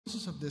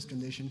of this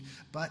condition,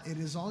 but it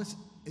is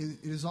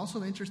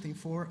also interesting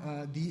for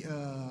the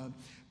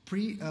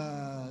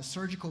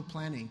pre-surgical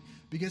planning,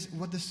 because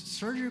what the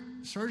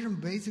surgeon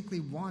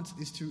basically wants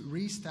is to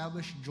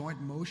reestablish joint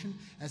motion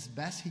as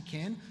best he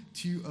can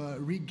to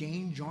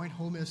regain joint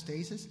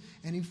homeostasis.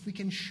 And if we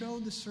can show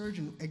the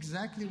surgeon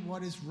exactly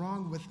what is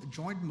wrong with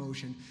joint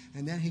motion,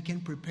 and then he can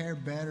prepare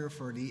better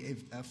for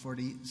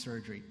the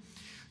surgery.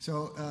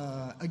 So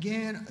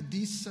again,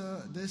 this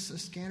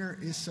scanner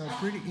is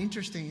pretty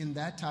interesting in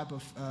that type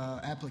of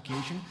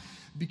application,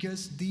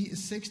 because the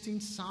 16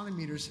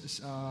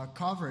 centimeters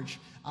coverage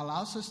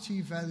allows us to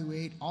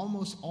evaluate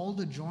almost all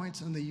the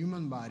joints in the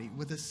human body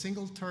with a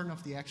single turn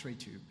of the X-ray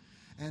tube.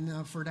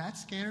 And for that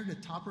scanner, the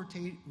top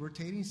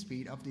rotating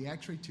speed of the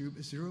X-ray tube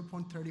is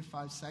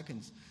 0.35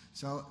 seconds.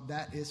 So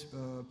that is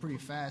pretty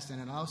fast,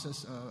 and allows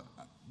us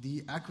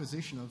the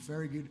acquisition of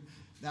very good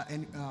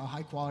and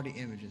high-quality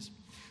images.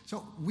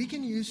 So we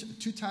can use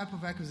two types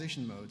of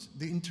acquisition modes.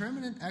 The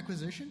intermittent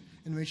acquisition,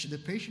 in which the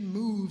patient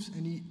moves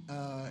and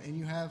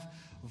you have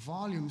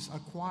volumes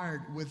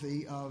acquired with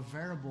a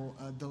variable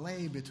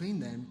delay between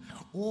them,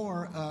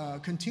 or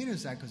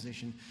continuous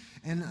acquisition.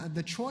 And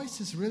the choice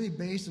is really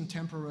based on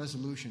temporal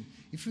resolution.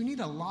 If you need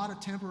a lot of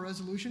temporal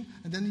resolution,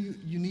 and then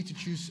you need to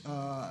choose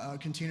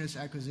continuous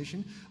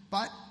acquisition.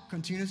 But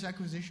continuous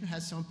acquisition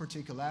has some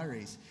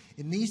particularities.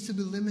 It needs to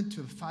be limited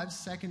to a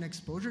 5-second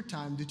exposure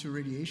time due to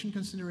radiation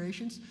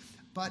considerations.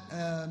 But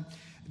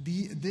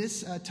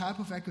this type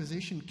of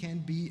acquisition can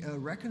be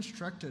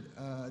reconstructed.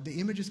 The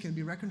images can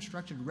be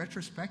reconstructed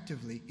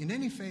retrospectively in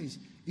any phase,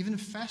 even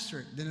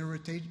faster than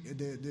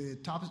the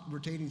top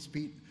rotating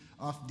speed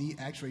of the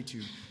X-ray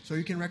tube. So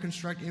you can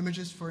reconstruct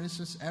images, for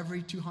instance,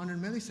 every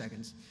 200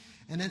 milliseconds.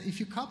 And then if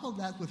you couple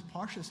that with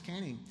partial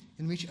scanning,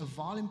 in which a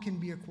volume can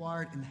be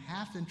acquired in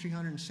half than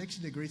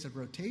 360 degrees of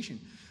rotation,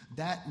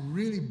 that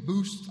really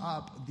boosts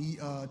up the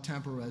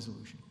temporal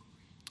resolution.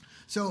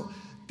 So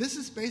this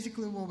is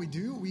basically what we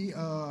do. We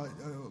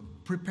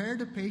prepare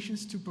the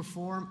patients to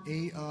perform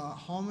a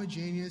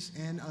homogeneous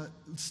and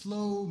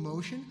slow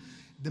motion.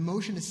 The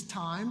motion is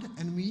timed,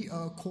 and we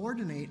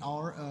coordinate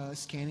our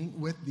scanning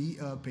with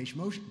the patient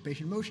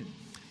motion.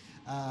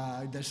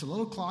 There's a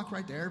little clock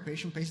right there.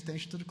 Patient pays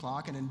attention to the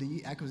clock, and then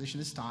the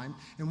acquisition is timed.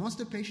 And once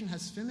the patient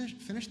has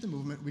finished the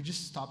movement, we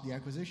just stop the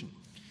acquisition.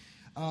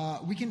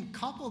 We can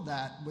couple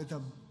that with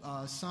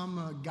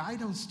some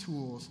guidance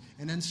tools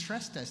and then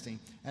stress testing,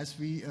 as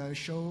we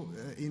show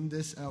in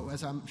this,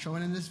 as I'm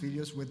showing in this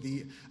videos with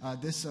the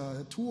this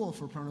tool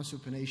for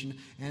pronosupination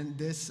and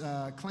this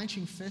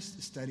clenching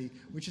fist study,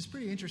 which is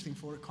pretty interesting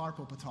for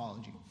carpal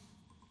pathology.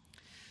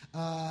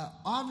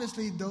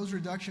 Obviously, dose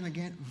reduction,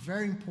 again,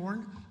 very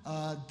important.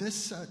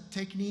 This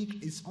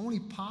technique is only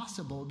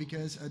possible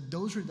because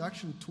dose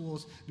reduction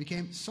tools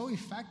became so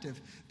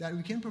effective that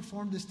we can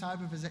perform this type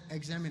of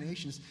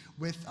examinations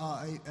with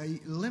a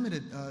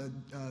limited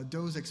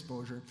dose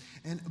exposure.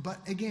 But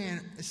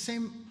again,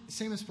 same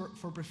as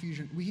for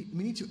perfusion, we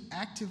need to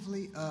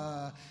actively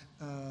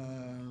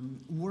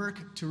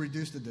work to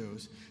reduce the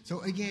dose.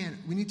 So again,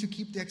 we need to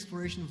keep the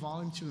exploration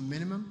volume to a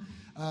minimum.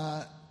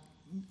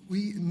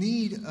 We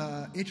need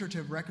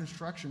iterative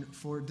reconstruction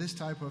for this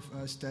type of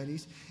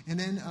studies, and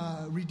then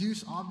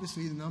reduce,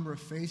 obviously, the number of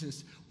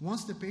phases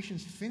once the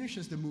patient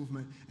finishes the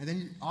movement, and then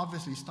you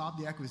obviously stop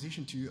the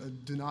acquisition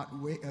to not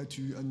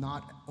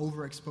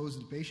overexpose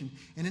the patient.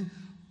 And then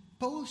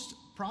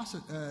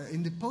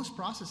in the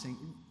post-processing,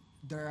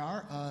 there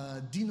are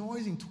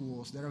denoising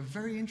tools that are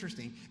very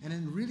interesting and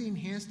then really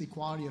enhance the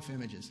quality of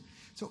images.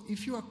 So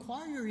if you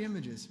acquire your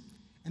images,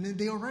 and then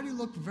they already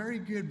look very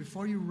good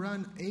before you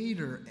run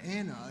ADER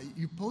and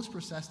you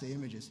post-process the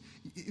images,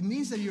 it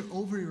means that you're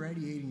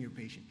over-irradiating your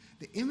patient.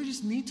 The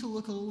images need to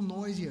look a little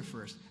noisy at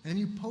first, and then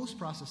you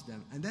post-process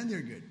them, and then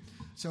they're good.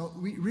 So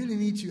we really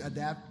need to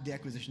adapt the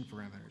acquisition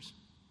parameters.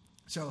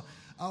 So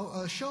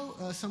I'll show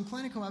some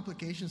clinical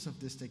applications of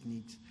this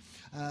technique.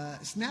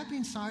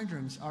 Snapping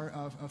syndromes are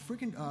a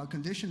frequent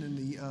condition in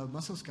the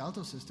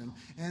musculoskeletal system,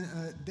 and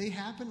they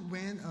happen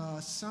when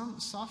some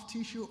soft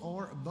tissue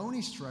or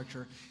bony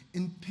structure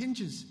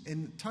impinges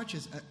and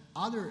touches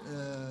other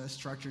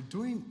structure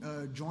during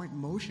joint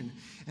motion,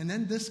 and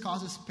then this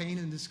causes pain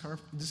and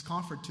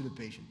discomfort to the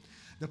patient.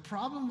 The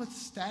problem with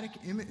static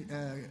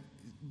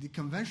the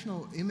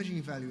conventional imaging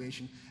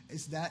evaluation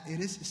is that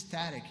it is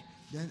static.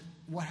 Then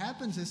what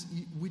happens is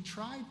we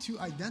try to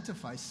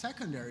identify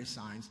secondary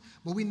signs,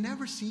 but we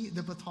never see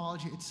the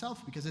pathology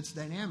itself because it's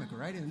dynamic,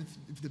 right? And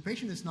if the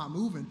patient is not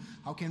moving,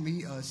 how can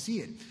we see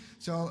it?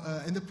 So,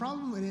 and the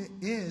problem with it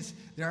is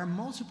there are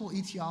multiple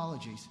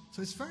etiologies.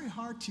 So it's very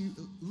hard to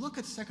look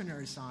at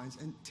secondary signs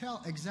and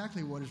tell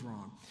exactly what is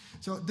wrong.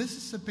 So this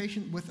is a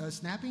patient with a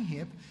snapping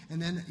hip, and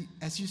then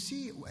as you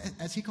see,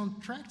 as he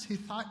contracts his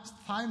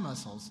thigh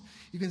muscles,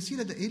 you can see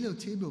that the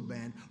iliotibial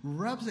band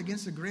rubs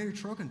against the greater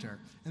trochanter,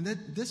 and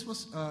that this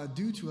was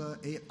due to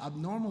an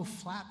abnormal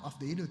flap of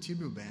the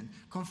iliotibial band,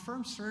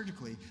 confirmed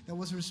surgically, that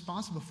was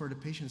responsible for the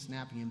patient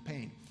snapping and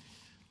pain.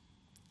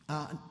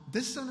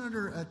 This is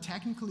another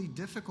technically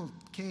difficult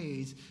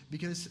case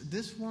because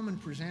this woman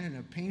presented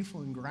a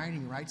painful and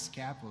grinding right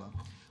scapula.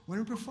 When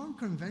we performed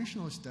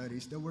conventional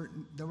studies, there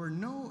were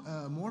no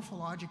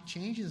morphologic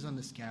changes on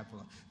the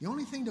scapula. The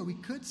only thing that we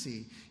could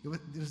see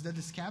was that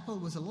the scapula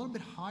was a little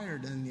bit higher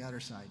than the other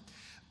side.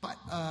 But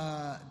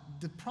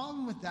the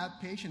problem with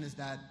that patient is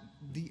that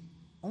the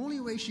only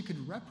way she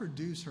could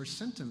reproduce her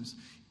symptoms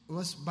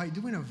was by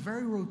doing a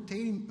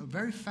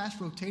very fast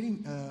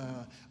rotating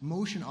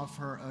motion of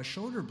her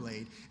shoulder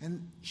blade,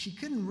 and she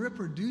couldn't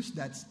reproduce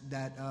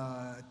that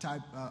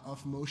type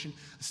of motion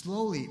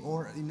slowly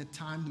or in a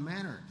timed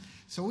manner.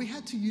 So we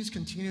had to use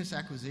continuous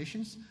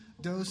acquisitions.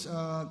 Those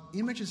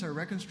images are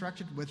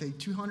reconstructed with a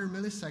 200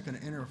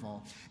 millisecond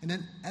interval. And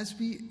then as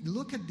we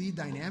look at the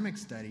dynamic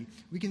study,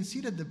 we can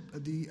see that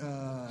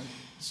the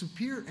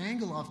superior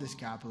angle of the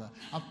scapula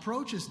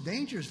approaches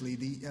dangerously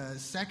the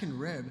second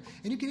rib.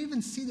 And you can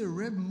even see the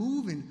rib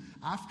moving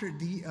after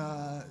the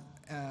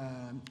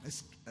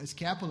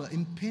scapula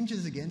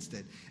impinges against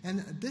it.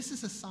 And this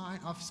is a sign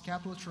of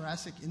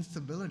scapulothoracic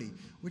instability,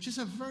 which is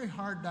a very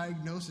hard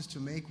diagnosis to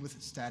make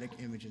with static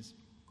images.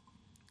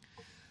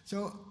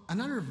 So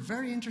another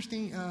very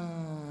interesting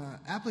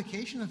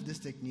application of this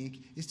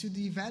technique is to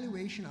the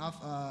evaluation of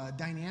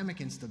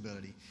dynamic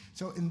instability.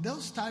 So in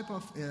this type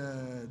of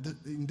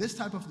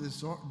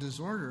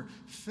disorder,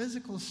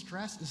 physical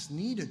stress is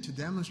needed to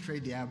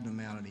demonstrate the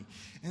abnormality.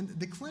 And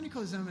the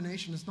clinical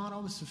examination is not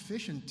always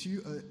sufficient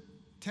to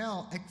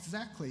tell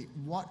exactly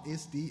what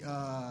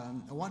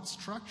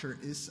structure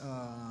is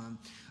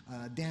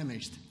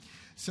damaged.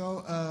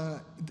 So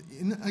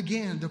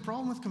again, the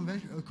problem with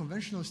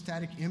conventional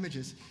static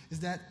images is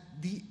that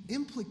the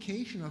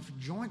implication of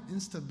joint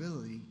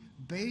instability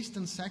based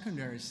on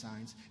secondary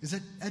signs is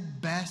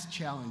at best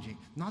challenging,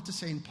 not to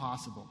say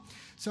impossible.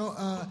 So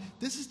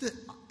this is the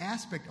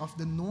aspect of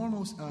the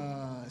normal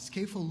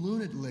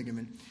scapholunate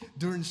ligament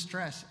during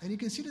stress. And you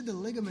can see that the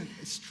ligament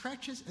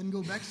stretches and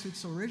goes back to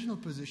its original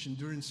position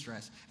during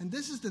stress. And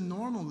this is the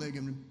normal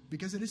ligament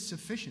because it is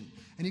sufficient.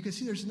 And you can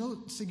see there's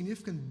no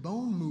significant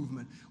bone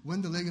movement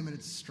when the ligament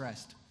is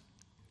stressed.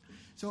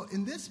 So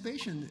in this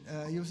patient,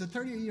 he was a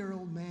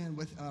 38-year-old man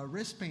with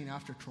wrist pain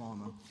after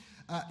trauma.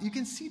 You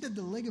can see that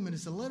the ligament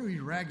is a little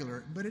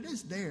irregular, but it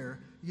is there.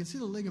 You can see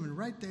the ligament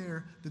right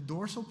there, the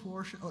dorsal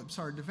portion,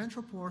 the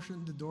ventral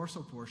portion, the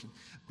dorsal portion.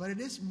 But it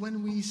is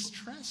when we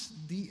stress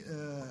the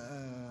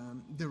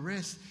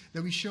wrist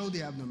that we show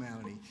the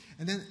abnormality.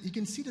 And then you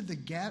can see that the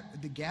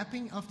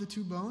gapping of the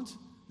two bones,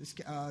 the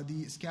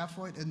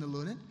scaphoid and the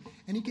lunate.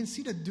 And you can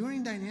see that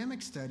during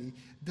dynamic study,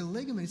 the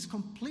ligament is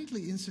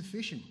completely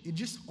insufficient. It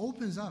just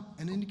opens up,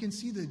 and then you can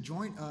see the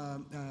joint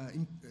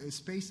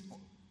space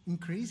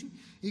increasing.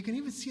 You can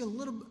even see a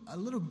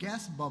little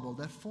gas bubble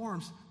that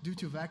forms due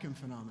to vacuum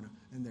phenomena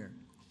in there.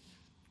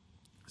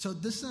 So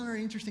this is another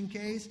interesting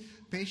case.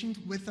 Patient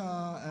with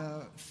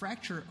a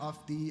fracture of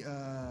the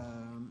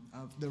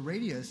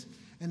radius,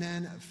 and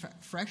then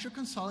fracture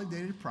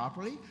consolidated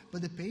properly,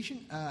 but the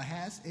patient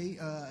has a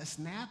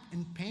snap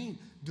and pain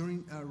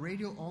during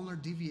radial ulnar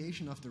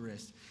deviation of the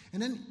wrist.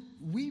 And then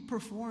we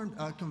performed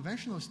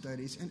conventional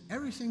studies, and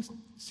everything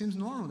seems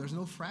normal. There's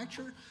no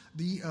fracture.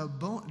 The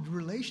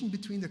relation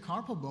between the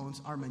carpal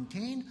bones are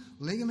maintained.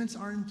 Ligaments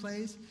are in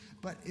place.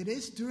 But it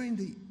is during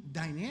the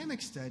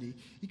dynamic study,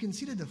 you can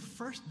see that the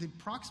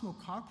proximal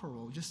carpal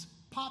roll just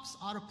pops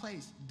out of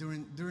place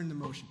during the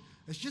motion.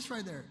 It's just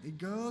right there. It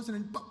goes and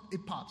then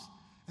it pops.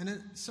 And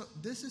then, so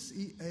this is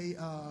a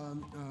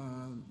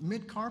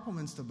mid-carpal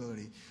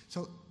instability.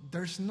 So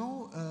there's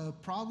no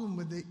problem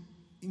with the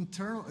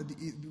internal,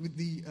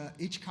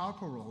 each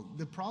carpal roll.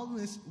 The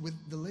problem is with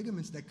the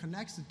ligaments that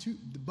connects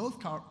both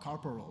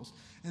carpal rolls.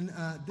 And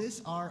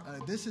this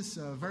is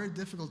very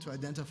difficult to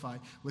identify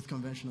with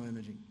conventional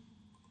imaging.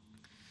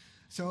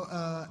 So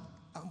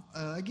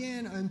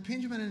again,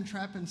 impingement and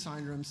entrapment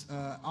syndromes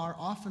are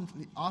often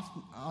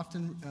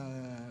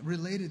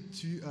related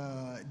to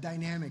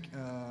dynamic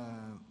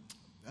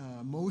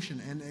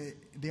motion, and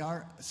they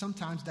are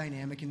sometimes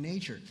dynamic in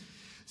nature.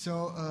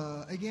 So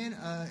again,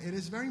 it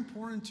is very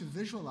important to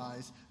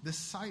visualize the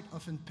site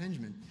of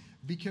impingement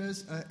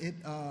because it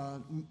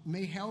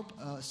may help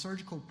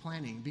surgical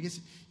planning. Because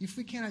if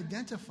we can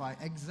identify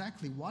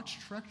exactly what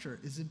structure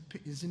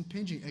is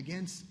impinging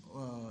against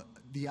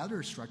the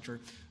other structure,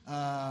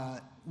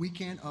 we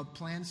can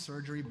plan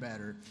surgery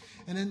better.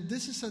 And then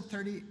this is a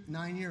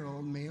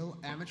 39-year-old male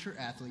amateur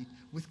athlete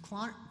with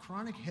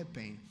chronic hip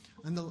pain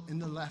in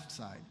the left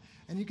side.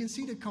 And you can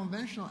see the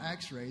conventional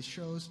X-rays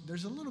shows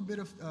there's a little bit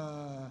of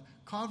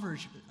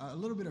coverage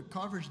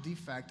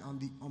defect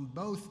on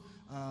both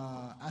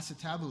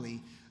acetabuli.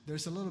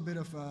 There's a little bit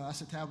of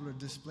acetabular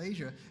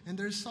dysplasia, and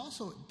there's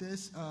also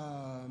this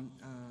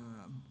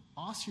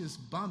osseous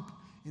bump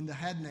in the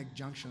head-neck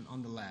junction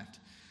on the left.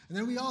 And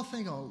then we all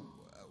think, oh,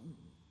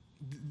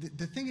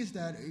 the thing is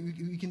that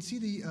you can see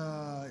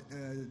the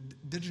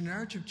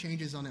degenerative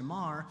changes on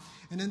MR,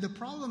 and then the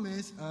problem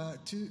is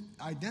to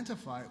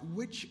identify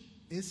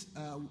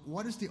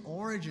what is the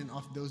origin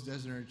of those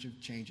degenerative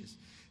changes.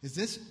 Is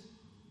this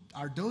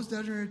are those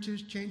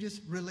degenerative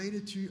changes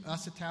related to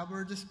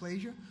acetabular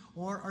dysplasia,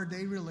 or are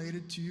they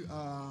related to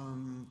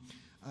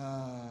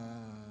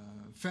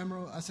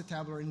femoral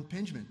acetabular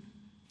impingement?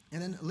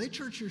 And then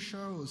literature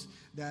shows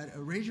that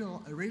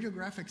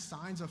radiographic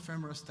signs of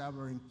femoral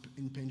acetabular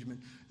impingement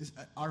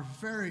are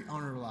very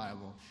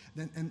unreliable.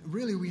 And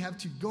really, we have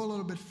to go a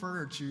little bit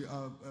further to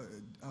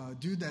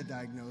do that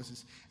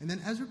diagnosis. And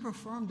then as we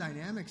perform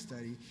dynamic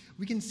study,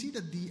 we can see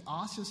that the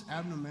osseous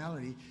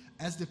abnormality,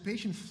 as the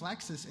patient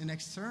flexes and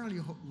externally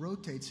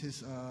rotates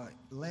his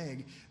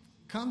leg,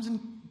 comes in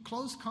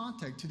close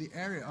contact to the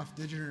area of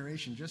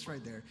degeneration, just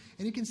right there.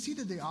 And you can see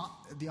that the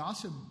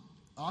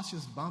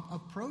osseous bump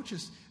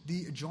approaches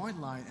the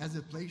joint line as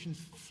the patient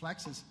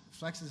flexes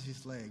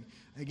his leg,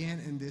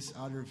 again in this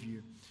other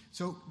view.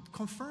 So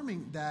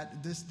confirming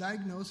that this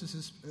diagnosis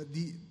is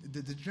the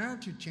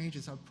degenerative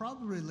changes are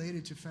probably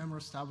related to femoral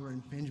acetabular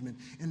impingement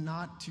and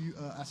not to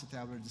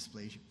acetabular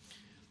dysplasia.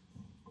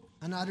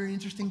 Another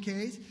interesting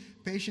case,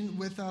 patient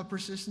with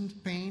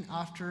persistent pain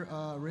after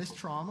wrist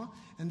trauma,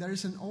 and there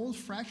is an old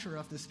fracture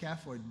of the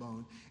scaphoid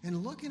bone.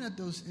 And looking at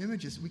those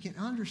images, we can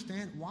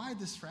understand why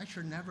this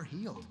fracture never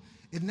healed.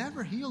 It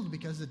never healed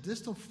because the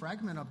distal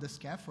fragment of the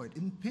scaphoid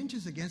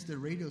impinges against the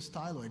radial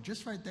styloid,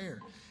 just right there.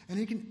 And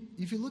you can,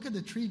 if you look at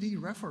the 3D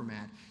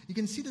reformat, you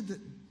can see that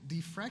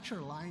the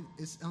fracture line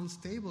is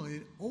unstable and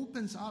it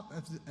opens up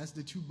as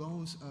the two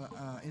bones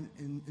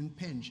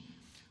impinge.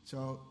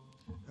 So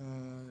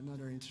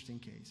another interesting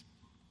case.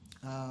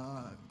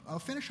 I'll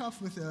finish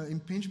off with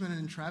impingement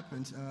and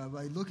entrapment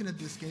by looking at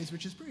this case,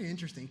 which is pretty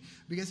interesting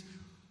because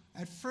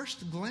at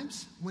first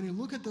glimpse, when you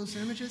look at those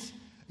images,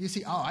 you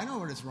see, oh, I know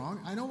what is wrong.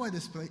 I know why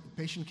this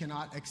patient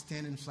cannot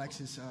extend and flex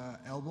his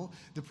elbow.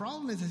 The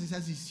problem is that he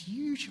has this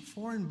huge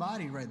foreign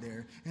body right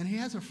there, and he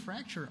has a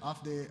fracture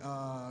of the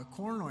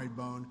coronoid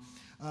bone,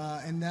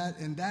 and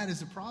that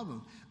is a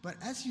problem. But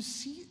as you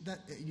see that,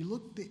 you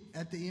look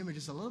at the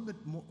images a little bit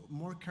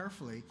more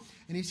carefully,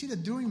 and you see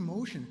that during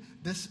motion,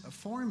 this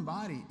foreign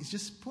body is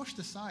just pushed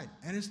aside,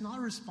 and it's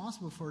not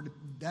responsible for the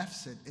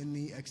deficit in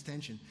the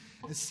extension.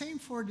 The same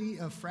for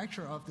the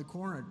fracture of the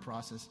coronoid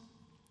process.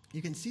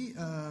 You can see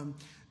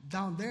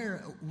down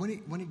there, when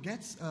it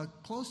gets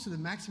close to the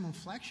maximum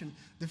flexion,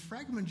 the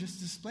fragment just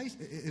displaced.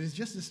 It is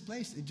just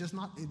displaced. It does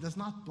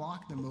not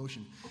block the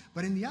motion.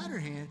 But in the other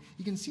hand,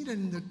 you can see that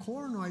in the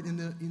coronoid, in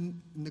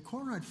the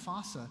coronoid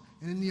fossa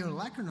and in the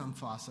olecranon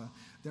fossa,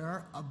 there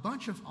are a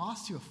bunch of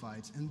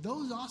osteophytes, and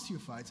those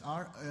osteophytes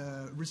are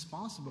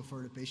responsible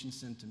for the patient's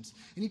symptoms.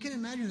 And you can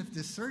imagine if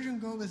the surgeon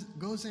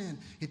goes in,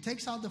 he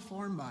takes out the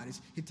foreign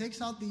bodies, he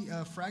takes out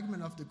the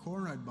fragment of the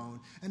coronoid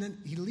bone, and then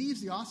he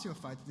leaves the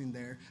osteophytes in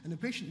there, and the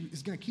patient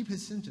is going to keep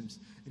his symptoms.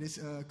 It is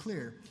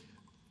clear.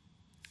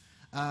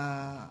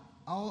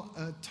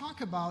 I'll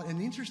talk about an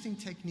interesting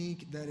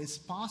technique that is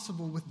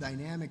possible with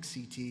dynamic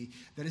CT,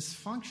 that is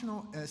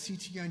functional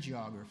CT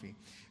angiography.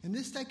 And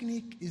this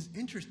technique is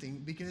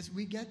interesting because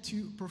we get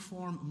to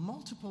perform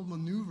multiple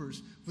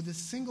maneuvers with a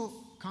single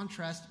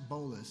contrast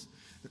bolus.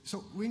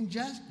 So we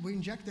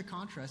inject the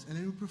contrast, and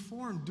then we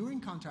perform,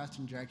 during contrast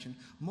injection,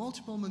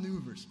 multiple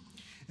maneuvers.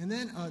 And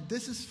then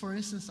this is, for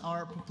instance,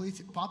 our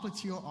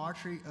popliteal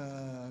artery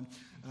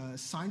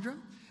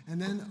syndrome. And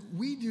then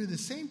we do the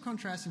same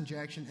contrast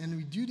injection, and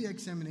we do the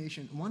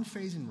examination, one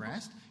phase in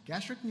rest,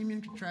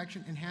 gastrocnemian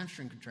contraction, and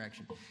hamstring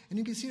contraction. And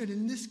you can see that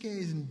in this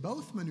case, in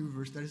both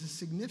maneuvers, there is a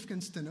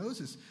significant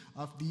stenosis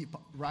of the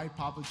right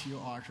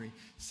popliteal artery,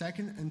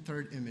 second and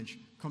third image,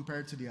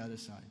 compared to the other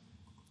side.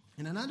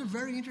 And another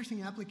very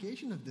interesting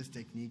application of this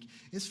technique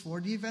is for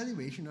the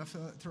evaluation of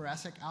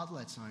thoracic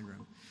outlet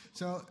syndrome.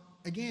 So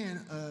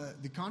again,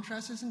 the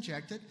contrast is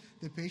injected,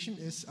 the patient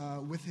is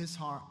with his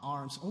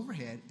arms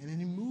overhead, and then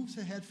he moves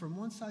the head from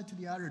one side to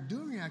the other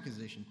during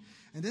acquisition.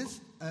 And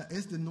this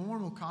is the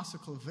normal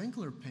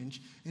costoclavicular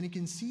pinch, and you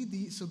can see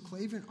the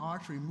subclavian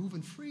artery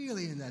moving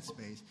freely in that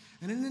space.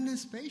 And then in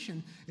this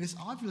patient, it is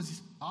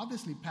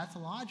obviously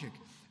pathologic,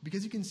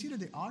 because you can see that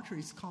the artery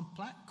is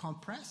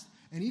compressed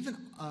and even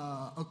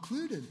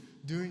occluded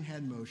during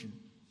head motion.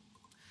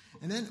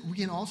 And then we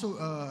can also,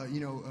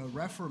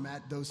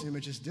 reformat those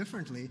images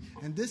differently.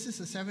 And this is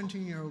a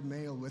 17-year-old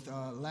male with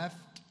left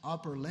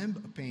upper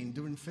limb pain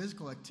during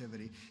physical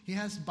activity. He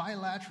has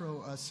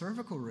bilateral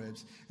cervical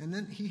ribs, and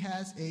then he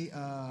has a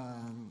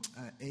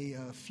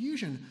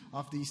fusion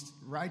of the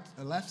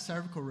left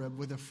cervical rib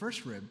with the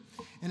first rib.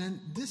 And then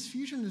this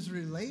fusion is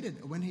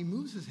related when he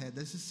moves his head.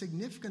 There's a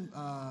significant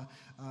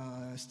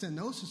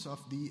stenosis of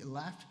the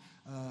left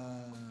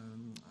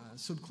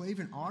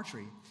subclavian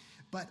artery.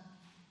 But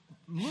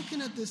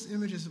looking at these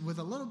images with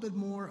a little bit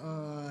more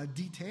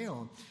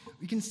detail,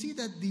 we can see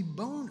that the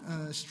bone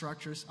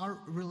structures are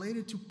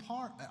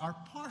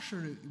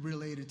partially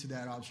related to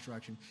that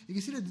obstruction. You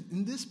can see that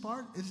in this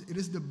part, it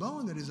is the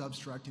bone that is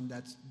obstructing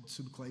that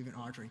subclavian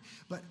artery.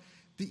 But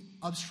the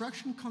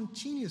obstruction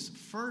continues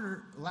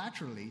further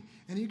laterally,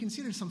 and you can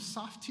see there's some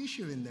soft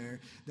tissue in there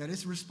that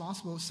is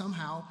responsible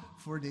somehow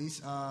for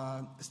this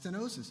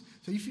stenosis.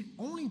 So if you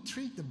only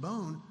treat the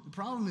bone,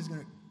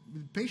 the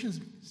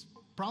patient is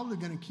probably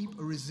going to keep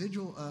a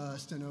residual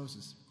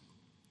stenosis.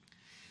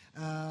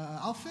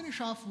 I'll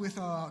finish off with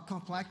a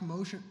complex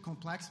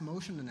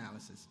motion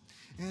analysis.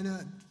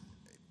 And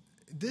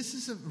this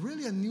is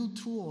really a new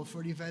tool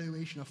for the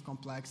evaluation of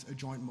complex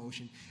joint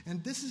motion.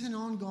 And this is an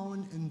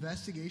ongoing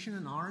investigation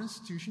in our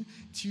institution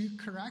to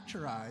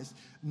characterize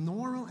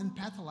normal and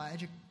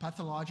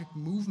pathologic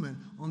movement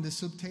on the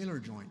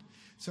subtalar joint.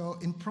 So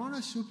in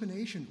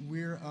pronasupination,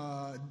 we're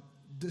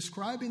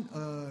describing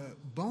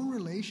bone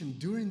relation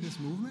during this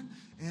movement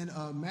and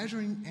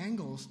measuring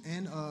angles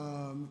and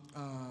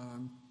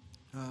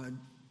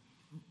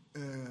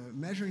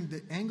measuring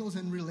the angles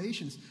and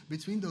relations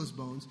between those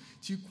bones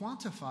to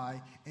quantify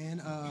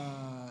and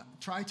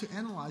try to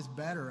analyze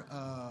better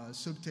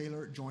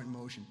subtalar joint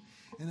motion.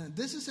 And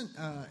this is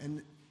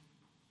an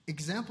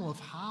example of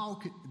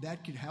how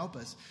that could help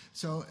us.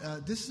 So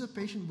this is a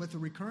patient with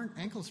recurrent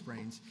ankle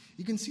sprains.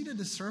 You can see that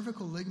the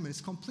cervical ligament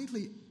is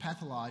completely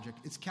pathologic.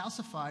 It's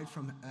calcified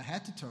from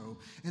head to toe.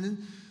 And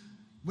then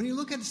when you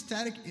look at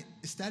static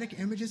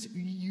images,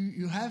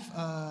 you have,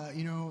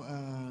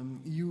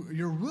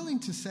 you're willing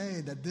to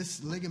say that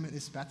this ligament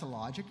is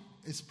pathologic.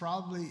 It's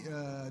probably,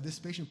 this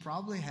patient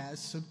probably has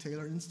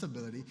subtalar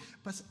instability.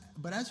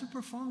 But as we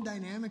perform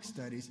dynamic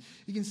studies,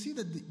 you can see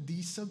that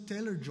the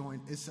subtalar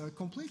joint is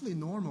completely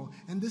normal,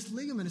 and this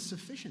ligament is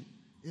sufficient.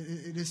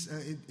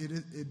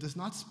 It does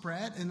not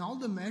spread, and all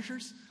the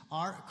measures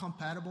are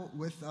compatible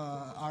with,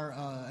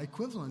 are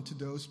equivalent to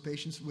those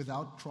patients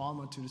without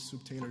trauma to the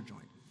subtalar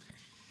joint.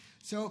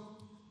 So,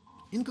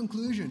 in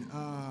conclusion,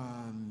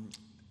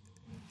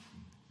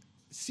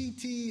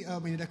 CT,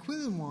 the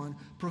equivalent one,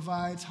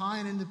 provides high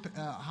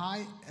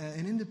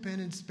and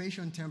independent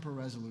spatial and temporal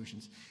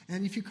resolutions.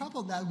 And if you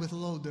couple that with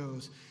low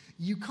dose,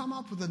 you come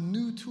up with a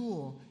new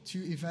tool to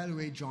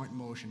evaluate joint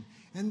motion.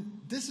 And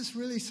this is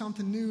really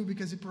something new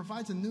because it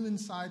provides a new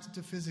insight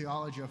into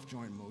physiology of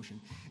joint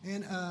motion.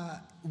 And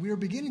we're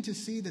beginning to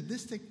see that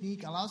this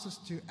technique allows us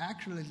to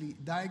accurately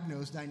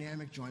diagnose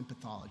dynamic joint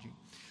pathology.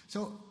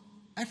 So,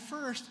 at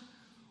first,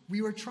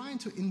 we were trying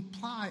to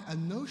imply a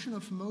notion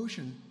of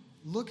motion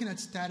looking at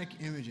static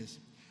images.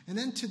 And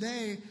then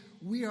today,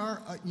 we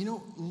are,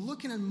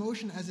 looking at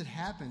motion as it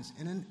happens.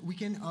 And then we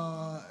can,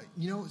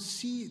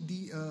 see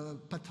the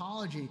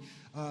pathology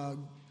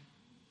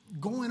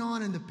going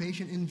on in the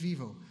patient in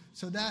vivo.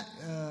 So that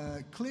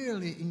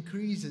clearly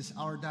increases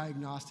our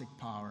diagnostic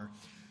power.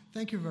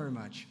 Thank you very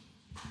much.